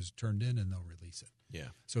that was turned in, and they'll release it. Yeah.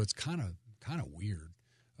 So it's kind of weird,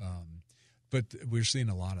 but we're seeing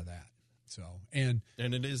a lot of that. So and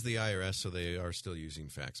it is the IRS, so they are still using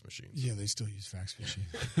fax machines. Yeah, they still use fax machines.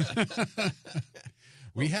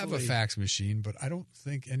 We have a fax machine, but I don't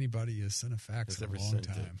think anybody has sent a fax in a long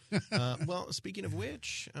time. Well, speaking of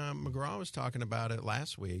which, McGraw was talking about it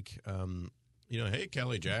last week. Hey,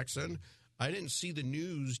 Kelly Jackson, I didn't see the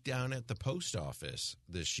news down at the post office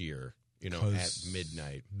this year, at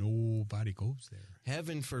midnight. Nobody goes there.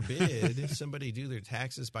 Heaven forbid somebody do their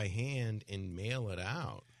taxes by hand and mail it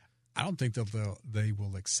out. I don't think that they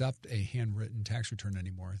will accept a handwritten tax return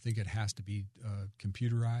anymore. I think it has to be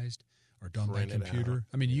computerized or done by computer.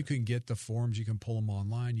 I mean, you can get the forms, you can pull them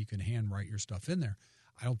online, you can handwrite your stuff in there.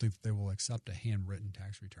 I don't think that they will accept a handwritten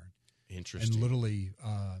tax return. Interesting. And literally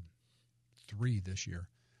 3 this year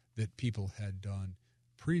that people had done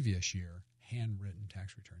previous year handwritten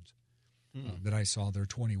tax returns. That I saw their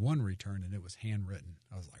 21 return, and it was handwritten.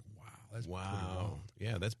 I was like, wow, that's pretty bold.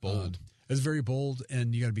 Yeah, that's bold. It's very bold,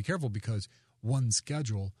 and you got to be careful because one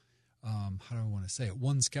schedule, how do I want to say it?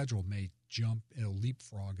 One schedule may jump, it'll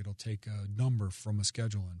leapfrog, it'll take a number from a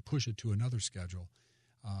schedule and push it to another schedule.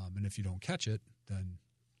 And if you don't catch it, then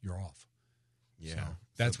you're off. Yeah. So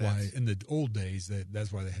that's why in the old days,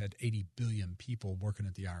 that's why they had 80 billion people working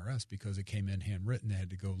at the IRS, because it came in handwritten. They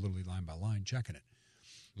had to go literally line by line checking it.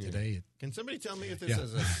 Yeah. Today, can somebody tell me if this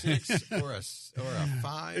is a 6 or a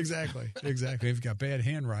 5? Exactly. If you've got bad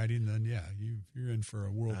handwriting, then you're in for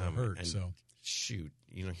a world of hurt. And so shoot,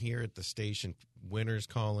 here at the station, winners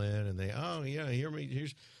call in and they, oh yeah,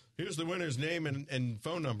 here's the winner's name and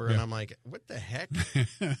phone number. Yeah. And I'm like, what the heck?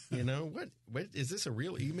 What is this a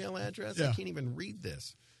real email address? Yeah. I can't even read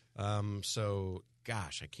this. So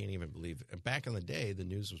gosh, I can't even believe it. Back in the day, the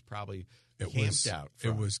news was probably camped out front.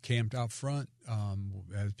 It was camped out front.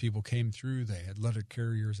 As people came through, they had letter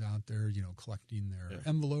carriers out there, collecting their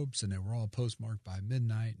envelopes, and they were all postmarked by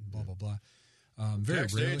midnight and blah, blah, blah.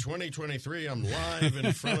 Tax day 2023, I'm live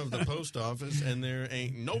in front of the post office, and there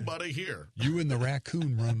ain't nobody here. You and the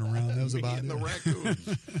raccoon running around. That was about it. Me and the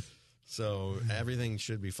raccoons. So everything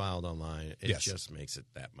should be filed online. It just makes it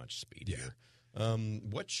that much speedier. Yeah.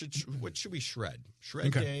 What should we shred?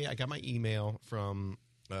 Shred day. I got my email from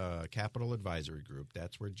Capital Advisory Group.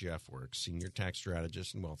 That's where Jeff works, senior tax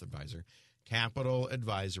strategist and wealth advisor. Capital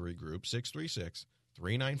Advisory Group,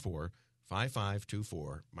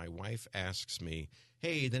 636-394-5524. My wife asks me,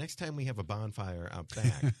 hey, the next time we have a bonfire out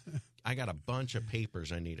back, I got a bunch of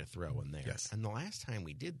papers I need to throw in there. Yes. And the last time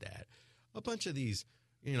we did that, a bunch of these,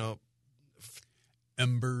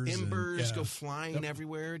 embers go flying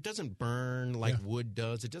everywhere. It doesn't burn like wood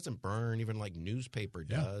does. It doesn't burn even like newspaper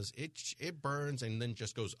does. It burns and then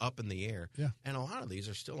just goes up in the air. Yeah. And a lot of these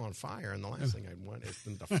are still on fire. And the last thing I want is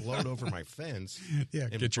them to float over my fence. Yeah,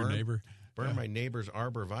 and get your neighbor. Burn my neighbor's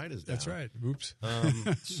arborvitae down. That's right. Oops.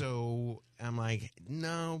 So I'm like,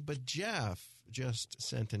 no, but Jeff just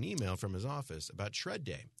sent an email from his office about Shred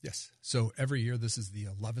Day. Yes. So every year, this is the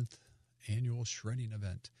 11th annual shredding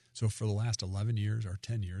event. So for the last 11 years, or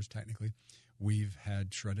 10 years technically, we've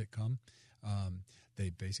had Shred It come. They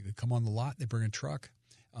basically come on the lot. They bring a truck.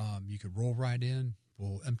 You could roll right in.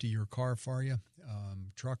 We'll empty your car for you,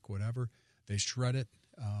 truck, whatever. They shred it.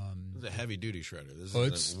 This is a heavy-duty shredder.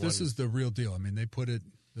 This is the real deal. I mean, they put it,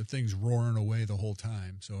 the thing's roaring away the whole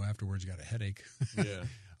time, so afterwards you got a headache. Yeah.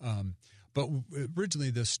 But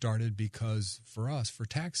originally this started because for us, for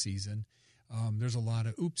tax season, there's a lot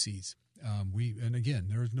of oopsies. And again,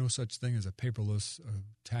 there's no such thing as a paperless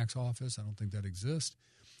tax office. I don't think that exists.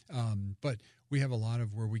 But we have a lot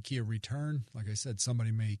of where we key a return. Like I said,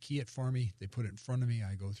 somebody may key it for me. They put it in front of me.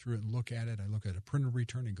 I go through it and look at it. I look at a printed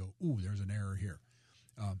return and go, ooh, there's an error here.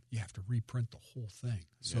 You have to reprint the whole thing.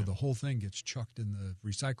 So the whole thing gets chucked in the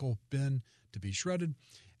recycle bin to be shredded.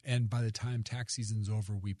 And by the time tax season's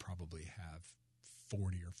over, we probably have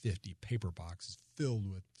 40 or 50 paper boxes filled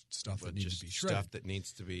with stuff that needs to be shredded. Stuff that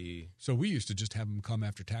needs to be. So we used to just have them come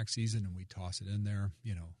after tax season and we toss it in there.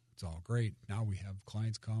 It's all great. Now we have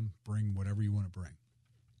clients come, bring whatever you want to bring,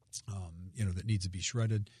 that needs to be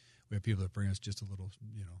shredded. We have people that bring us just a little,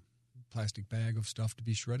 plastic bag of stuff to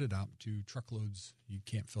be shredded out to truckloads. You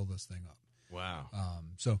can't fill this thing up. Wow.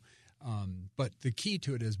 But the key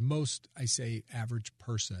to it is I say average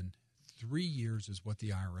person, 3 years is what the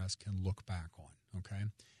IRS can look back on, okay?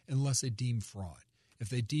 Unless they deem fraud. If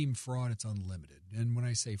they deem fraud, it's unlimited. And when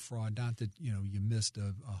I say fraud, not that, you missed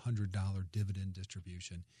a $100 dividend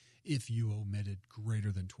distribution if you omitted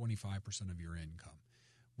greater than 25% of your income,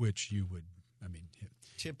 which you would,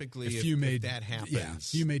 typically if that happens. Yeah,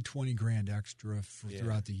 if you made $20,000 extra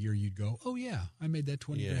throughout the year, you'd go, oh yeah, I made that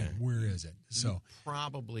 $20,000. Where is it? So you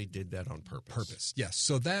probably did that on purpose. Yes.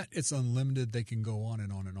 So that it's unlimited. They can go on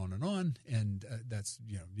and on and on and on. And that's,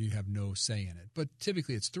 you have no say in it. But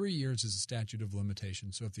typically it's 3 years is a statute of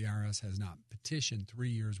limitation. So if the IRS has not petitioned 3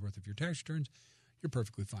 years worth of your tax returns, you're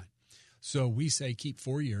perfectly fine. So we say keep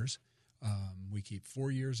 4 years. We keep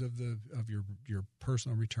 4 years of your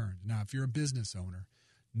personal returns. Now, if you're a business owner,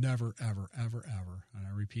 never, ever, ever, ever, and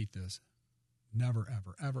I repeat this, never,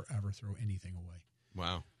 ever, ever, ever throw anything away.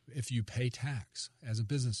 Wow. If you pay tax as a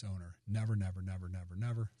business owner, never, never, never, never,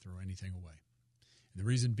 never throw anything away. And the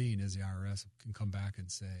reason being is the IRS can come back and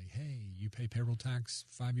say, hey, you pay payroll tax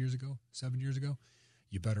 5 years ago, 7 years ago,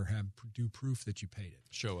 you better do proof that you paid it.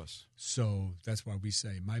 Show us. So that's why we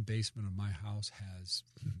say my basement of my house has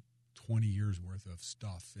 20 years worth of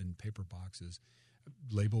stuff in paper boxes,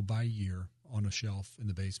 labeled by year on a shelf in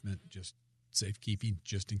the basement, just safekeeping,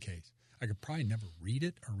 just in case. I could probably never read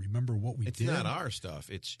it or remember what we did. It's not our stuff.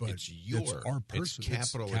 It's our personal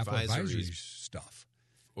Capital Advisory stuff.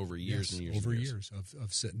 Over years and years. Over years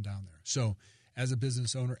of sitting down there. So as a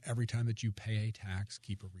business owner, every time that you pay a tax,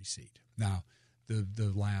 keep a receipt. Now,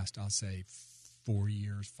 the last, I'll say 4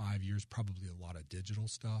 years, 5 years, probably a lot of digital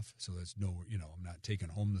stuff. So there's I'm not taking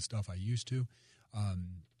home the stuff I used to.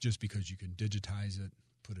 Just because you can digitize it,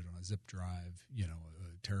 put it on a zip drive,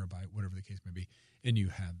 a terabyte, whatever the case may be, and you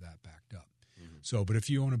have that backed up. Mm-hmm. So, but if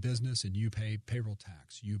you own a business and you pay payroll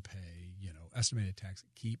tax, you pay, estimated tax,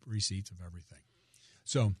 keep receipts of everything.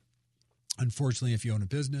 So, unfortunately, if you own a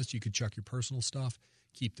business, you could chuck your personal stuff,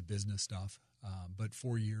 keep the business stuff. But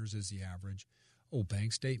 4 years is the average.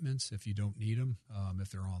 Bank statements, if you don't need them, if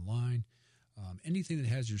they're online. Anything that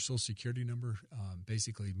has your Social Security number,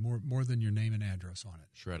 basically more than your name and address on it.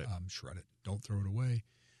 Shred it. Shred it. Don't throw it away.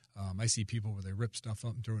 I see people where they rip stuff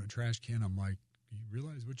up and throw it in a trash can. I'm like, you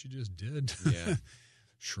realize what you just did? Yeah.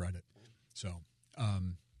 Shred it. So,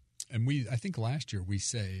 and I think last year we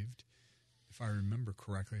saved, if I remember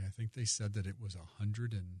correctly, I think they said that it was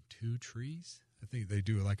 102 trees. I think they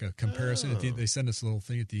do like a comparison. At the end, they send us a little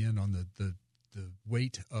thing at the end on the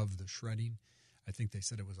weight of the shredding. I think they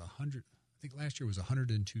said it was 100. I think last year was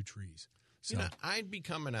 102 trees. So, I'd be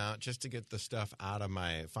coming out just to get the stuff out of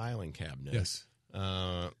my filing cabinet. Yes.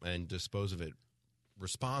 And dispose of it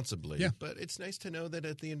responsibly. Yeah. But it's nice to know that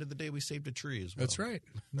at the end of the day we saved a tree as well. That's right.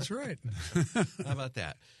 That's right. How about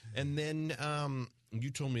that? And then you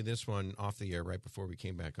told me this one off the air right before we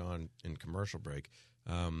came back on in commercial break.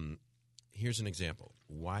 Here's an example.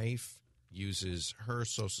 Wife uses her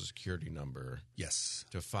Social Security number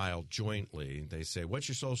to file jointly. They say, what's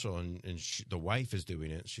your social? And the wife is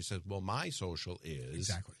doing it. She says, well, my social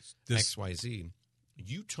is XYZ.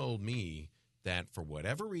 You told me that for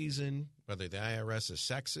whatever reason, whether the IRS is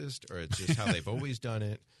sexist or it's just how they've always done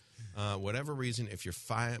it, whatever reason, if you're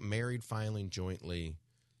married filing jointly,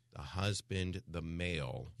 the husband, the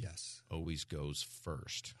male, always goes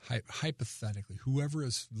first. Hypothetically, whoever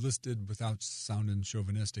is listed, without sounding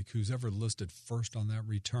chauvinistic, who's ever listed first on that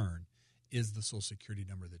return is the Social Security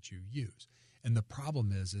number that you use. And the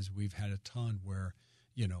problem is we've had a ton where,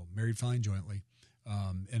 married filing jointly,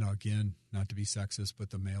 and again, not to be sexist, but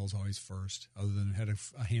the male's always first, other than had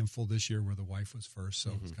a handful this year where the wife was first,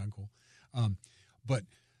 so it's kind of cool. But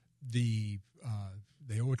they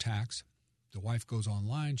owe a tax. The wife goes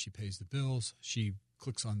online, she pays the bills, she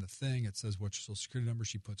clicks on the thing, it says what's your Social Security number,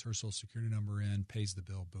 she puts her Social Security number in, pays the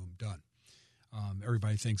bill, boom, done.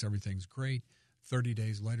 Everybody thinks everything's great. 30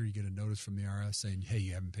 days later, you get a notice from the IRS saying, hey,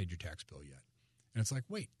 you haven't paid your tax bill yet. And it's like,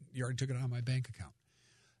 wait, you already took it out of my bank account.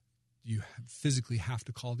 You physically have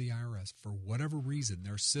to call the IRS. For whatever reason,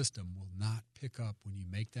 their system will not pick up when you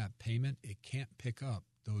make that payment. It can't pick up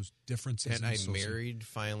those differences. And I married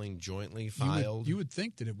filing jointly filed. You would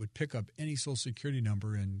think that it would pick up any Social Security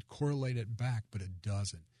number and correlate it back, but it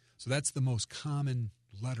doesn't. So that's the most common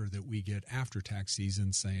letter that we get after tax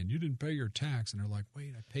season saying, you didn't pay your tax. And they're like,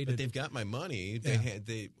 wait, I paid it. But they've got my money.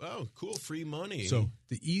 Cool, free money. So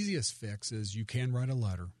the easiest fix is you can write a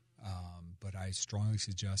letter. But I strongly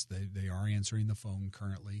suggest they are answering the phone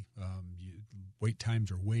currently. Wait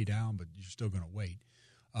times are way down, but you're still going to wait.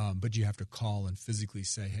 But you have to call and physically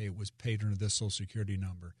say, hey, it was paid under this Social Security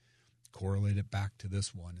number. Correlate it back to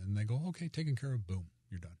this one. And they go, okay, taken care of. Boom,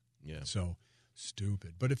 you're done. Yeah. So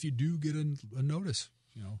stupid. But if you do get a notice,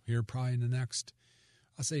 here probably in the next,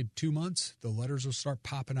 I'll say 2 months, the letters will start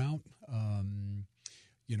popping out.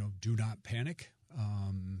 Do not panic.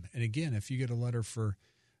 And again, if you get a letter for,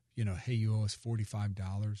 hey, you owe us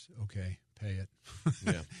 $45. Okay, pay it.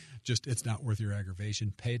 Yeah. Just it's not worth your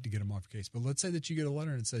aggravation. Pay it to get them off your case. But let's say that you get a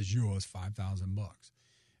letter and it says you owe us $5,000,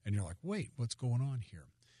 and you're like, wait, what's going on here?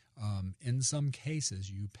 In some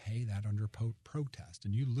cases, you pay that under protest,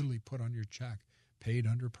 and you literally put on your check paid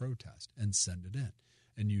under protest and send it in,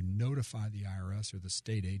 and you notify the IRS or the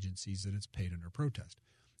state agencies that it's paid under protest,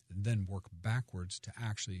 and then work backwards to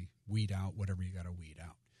actually weed out whatever you got to weed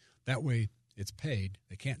out. That way, it's paid.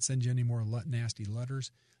 They can't send you any more nasty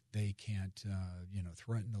letters. They can't,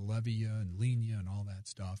 threaten to levy you and lien you and all that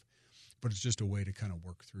stuff. But it's just a way to kind of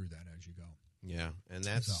work through that as you go. Yeah, and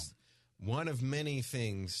that's one of many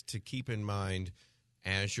things to keep in mind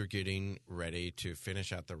as you're getting ready to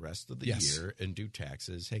finish out the rest of the year and do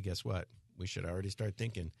taxes. Hey, guess what? We should already start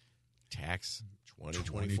thinking tax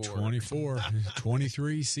 2024.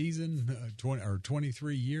 23 season,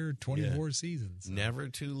 23 year, 24 seasons. So. Never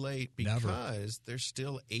too late because there's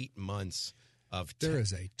still 8 months of there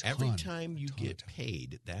is a ton. Every time you get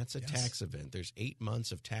paid, that's a tax event. There's 8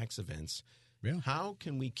 months of tax events. Yeah. How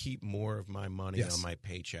can we keep more of my money on my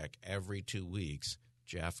paycheck every 2 weeks?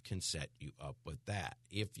 Jeff can set you up with that.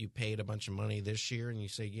 If you paid a bunch of money this year and you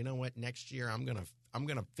say, you know what, next year I'm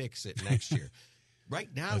gonna fix it next year. Right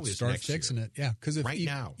now Let's is start next fixing year. it. Yeah, because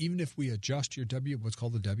now, even if we adjust your what's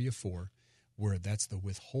called the W-4, where that's the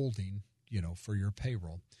withholding, for your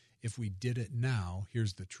payroll. If we did it now,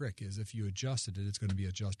 here's the trick: is if you adjusted it, it's going to be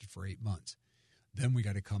adjusted for 8 months. Then we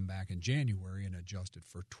got to come back in January and adjust it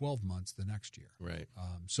for 12 months the next year. Right.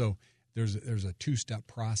 So there's a 2-step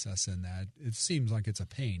process in that. It seems like it's a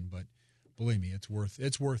pain, but believe me, it's worth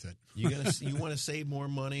it. You want to save more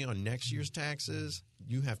money on next year's taxes?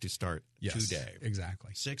 You have to start today.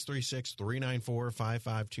 Exactly.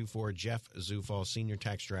 636-394-5524. Jeff Zufall, Senior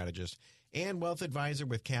Tax Strategist and Wealth Advisor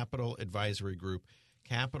with Capital Advisory Group.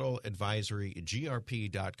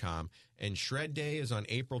 CapitalAdvisoryGrp.com. And Shred Day is on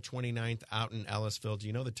April 29th out in Ellisville. Do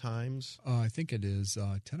you know the times? I think it is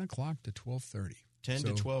 10 o'clock to 12:30. 10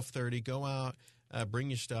 to 12:30. Go out, bring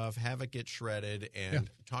your stuff, have it get shredded, and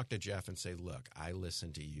talk to Jeff and say, look, I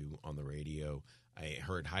listened to you on the radio. I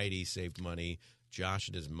heard Heidi saved money. Josh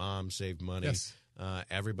and his mom saved money. Yes.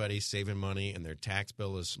 Everybody's saving money, and their tax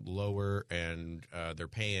bill is lower, and they're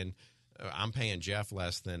paying – I'm paying Jeff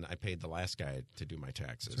less than I paid the last guy to do my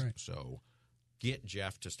taxes. That's right. So get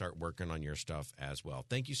Jeff to start working on your stuff as well.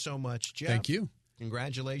 Thank you so much, Jeff. Thank you.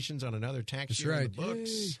 Congratulations on another tax year in the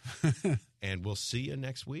books. And we'll see you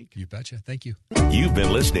next week. You betcha. Thank you. You've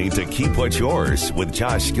been listening to Keep What's Yours with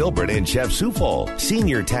Josh Gilbert and Jeff Zufall,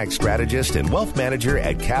 Senior Tax Strategist and Wealth Manager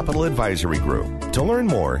at Capital Advisory Group. To learn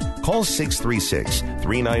more, call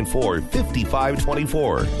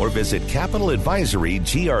 636-394-5524 or visit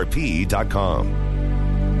CapitalAdvisoryGrp.com.